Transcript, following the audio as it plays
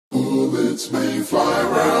bullets may fly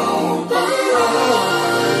round, but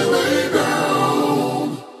I lay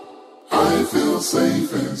down. I feel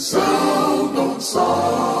safe and sound on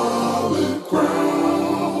solid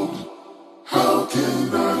ground. How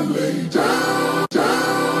can I lay down,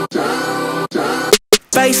 down, down, down?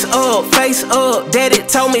 Face up, daddy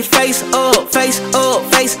told me face up, face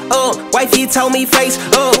up, face up. Wifey told me face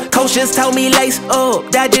up, coach just told me lace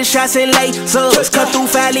up. Dodging shots and lasers, cut through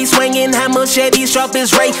valley swinging hammer, Chevy sharp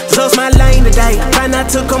as razors. My lane today, try not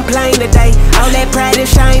to complain today. All that pride and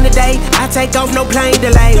shine today, I take off no plane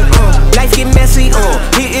delay. Life get messy,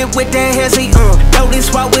 hit it with that hezzy, Though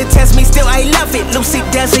this walk will test me, still I love it, Lucy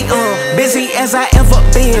Desi, Busy as I ever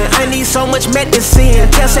been, I need so much medicine.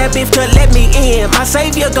 Tell that bitch to let me in, my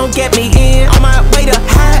savior gon' get me in. On my way to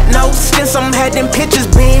high notes, since I'm had them pictures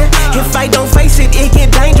been. If I don't face it, it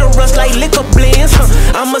get dangerous like liquor blends.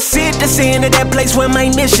 I'ma sit the sin of that place where my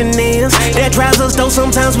mission is. That drives us though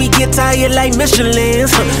sometimes we get tired like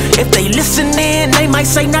Michelins. If they listening, they might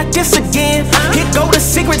say not this again. Here go the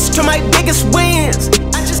secrets to my biggest wins.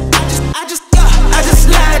 I just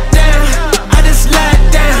slide down, I just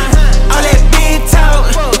slide down. All that big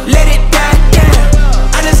talk, let it die down.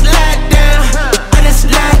 I just lie down, I just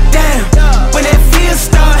lie down. When that fear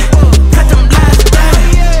start, cut them lies down.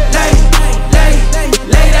 Lay down, lay down,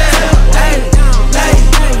 lay down.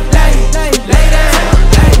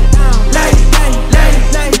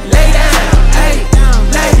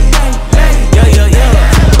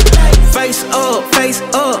 Face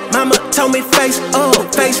up, mama told me face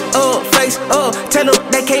up, face up, face up. Tell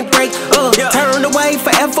them they can't break up. Turn away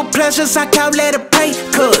forever pleasures, I calculate a pay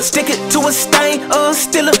cut. Stick it to a stain,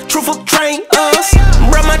 still a truthful train,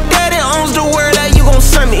 Bro, my daddy owns the world, how you gon'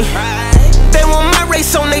 send me? They want my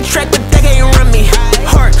race on they track, but they can't run me.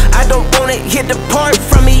 Heart, I don't want it, hit the part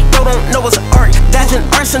from me. You don't know it's art, dodging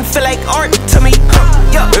arson feel like art to me.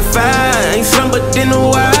 If I ain't slumbered in a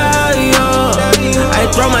while, I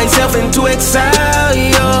throw myself into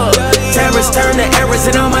exile, Terrorists turn to errors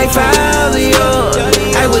and all my files,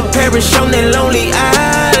 I would perish on that lonely